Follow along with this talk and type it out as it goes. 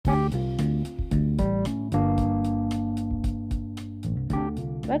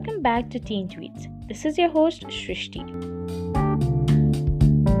Welcome back to Teen Tweets. This is your host Shrishti.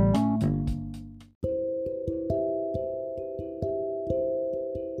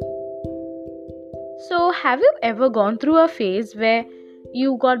 So, have you ever gone through a phase where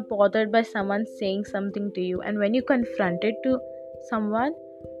you got bothered by someone saying something to you, and when you confronted to someone,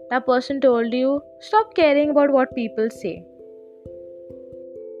 that person told you, "Stop caring about what people say"?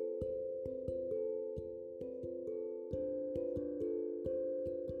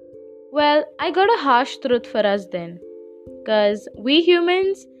 Well, I got a harsh truth for us then. Because we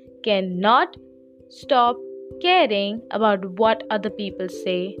humans cannot stop caring about what other people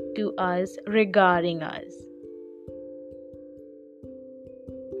say to us regarding us.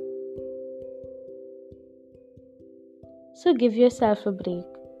 So give yourself a break.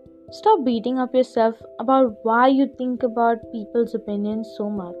 Stop beating up yourself about why you think about people's opinions so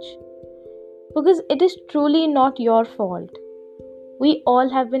much. Because it is truly not your fault. We all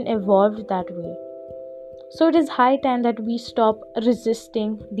have been evolved that way. So it is high time that we stop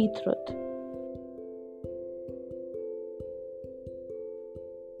resisting the truth.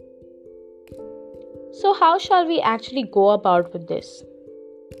 So how shall we actually go about with this?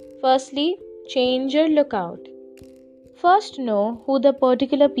 Firstly, change your lookout. First, know who the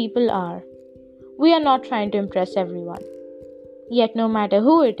particular people are. We are not trying to impress everyone. Yet, no matter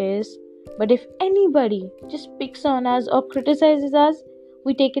who it is, but if anybody just picks on us or criticizes us,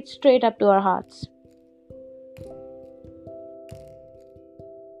 we take it straight up to our hearts.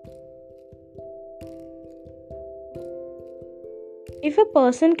 If a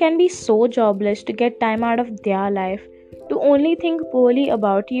person can be so jobless to get time out of their life to only think poorly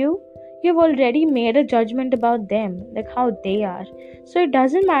about you, you've already made a judgment about them, like how they are. So it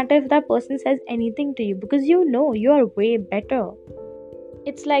doesn't matter if that person says anything to you because you know you are way better.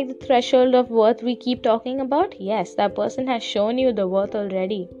 It's like the threshold of worth we keep talking about. Yes, that person has shown you the worth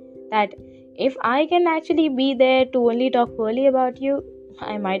already. That if I can actually be there to only talk poorly about you,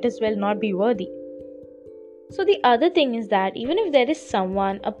 I might as well not be worthy. So the other thing is that even if there is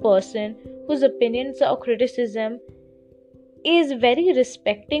someone, a person whose opinions or criticism is very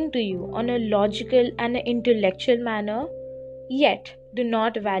respecting to you on a logical and an intellectual manner, yet do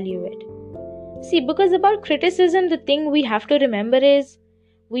not value it. See, because about criticism, the thing we have to remember is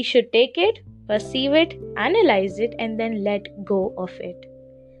we should take it, perceive it, analyze it, and then let go of it.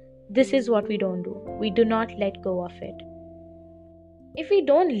 This is what we don't do. We do not let go of it. If we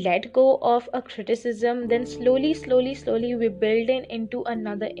don't let go of a criticism, then slowly we build into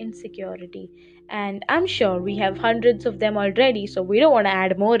another insecurity. And I'm sure we have hundreds of them already, so we don't want to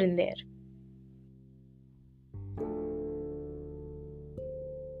add more in there.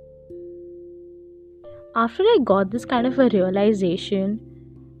 After I got this kind of a realization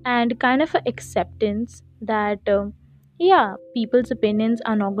and kind of a acceptance that people's opinions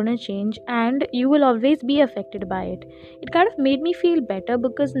are not going to change and you will always be affected by it, it kind of made me feel better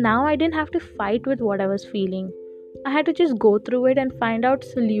because now I didn't have to fight with what I was feeling. I had to just go through it and find out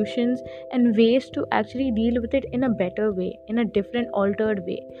solutions and ways to actually deal with it in a better way, in a different altered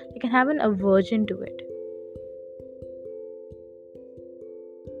way. I can have an aversion to it.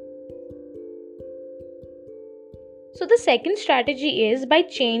 So the second strategy is by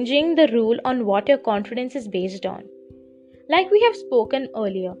changing the rule on what your confidence is based on. Like we have spoken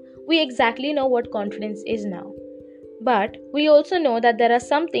earlier, we exactly know what confidence is now. But we also know that there are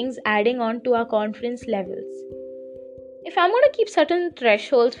some things adding on to our confidence levels. If I'm going to keep certain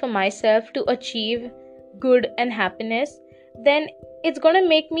thresholds for myself to achieve good and happiness, then it's going to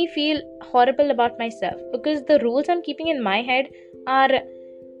make me feel horrible about myself because the rules I'm keeping in my head are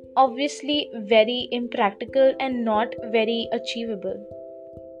obviously very impractical and not very achievable.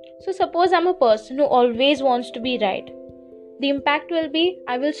 So suppose I'm a person who always wants to be right. The impact will be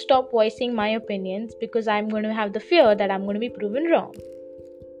I will stop voicing my opinions because I'm going to have the fear that I'm going to be proven wrong.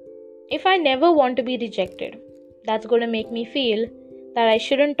 If I never want to be rejected, that's going to make me feel that I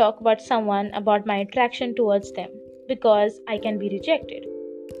shouldn't talk about someone about my attraction towards them because I can be rejected.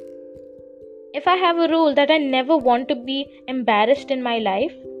 If I have a rule that I never want to be embarrassed in my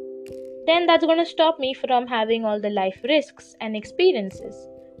life, then that's going to stop me from having all the life risks and experiences,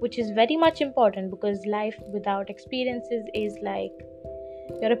 which is very much important because life without experiences is like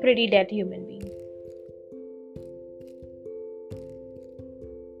you're a pretty dead human being.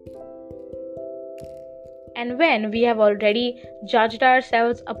 And when we have already judged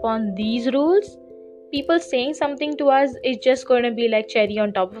ourselves upon these rules, people saying something to us is just going to be like cherry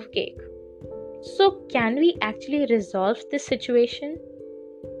on top of cake. So can we actually resolve this situation?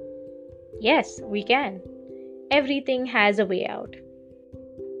 Yes, we can. Everything has a way out.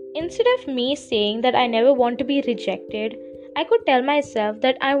 Instead of me saying that I never want to be rejected, I could tell myself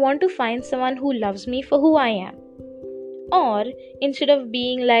that I want to find someone who loves me for who I am. Or instead of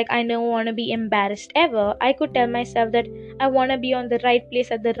being like I don't want to be embarrassed ever, I could tell myself that I want to be on the right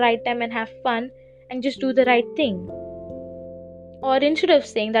place at the right time and have fun and just do the right thing. Or instead of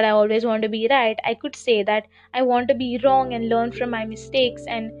saying that I always want to be right, I could say that I want to be wrong and learn from my mistakes,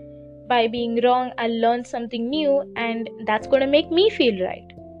 and by being wrong, I'll learn something new and that's going to make me feel right.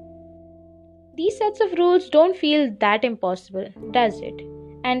 These sets of rules don't feel that impossible, does it?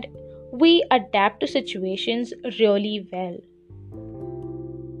 And we adapt to situations really well.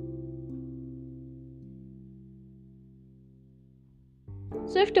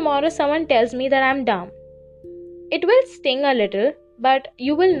 So if tomorrow someone tells me that I'm dumb, it will sting a little, but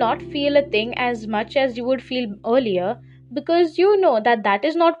you will not feel a thing as much as you would feel earlier, because you know that that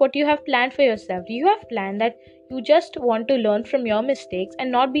is not what you have planned for yourself. You have planned that you just want to learn from your mistakes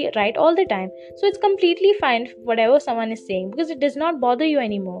and not be right all the time. So it's completely fine whatever someone is saying, because it does not bother you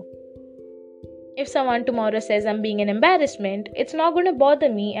anymore. If someone tomorrow says I'm being an embarrassment, it's not going to bother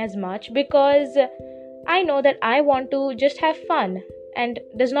me as much, because I know that I want to just have fun, and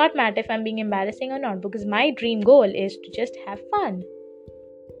does not matter if I'm being embarrassing or not, because my dream goal is to just have fun.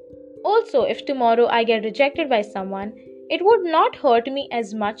 Also, if tomorrow I get rejected by someone, it would not hurt me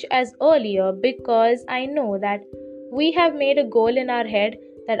as much as earlier, because I know that we have made a goal in our head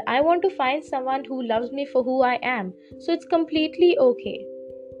that I want to find someone who loves me for who I am. So it's completely okay.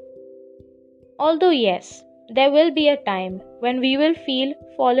 Although, yes, there will be a time when we will feel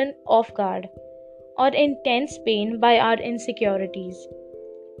fallen off guard or intense pain by our insecurities.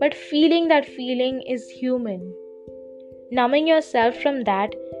 But feeling that feeling is human. Numbing yourself from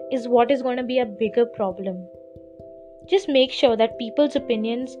that is what is going to be a bigger problem. Just make sure that people's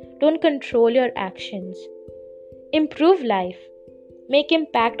opinions don't control your actions. Improve life. Make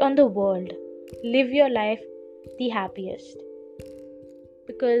impact on the world. Live your life the happiest.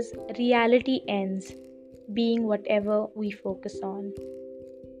 Because reality ends being whatever we focus on.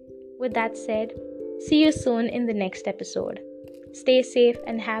 With that said, see you soon in the next episode. Stay safe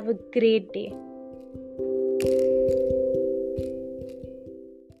and have a great day.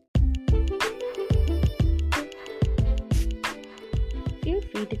 Feel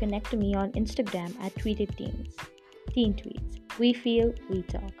free to connect to me on Instagram at TweetedTeens. Teen Tweets. We feel, we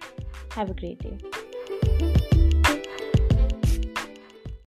talk. Have a great day.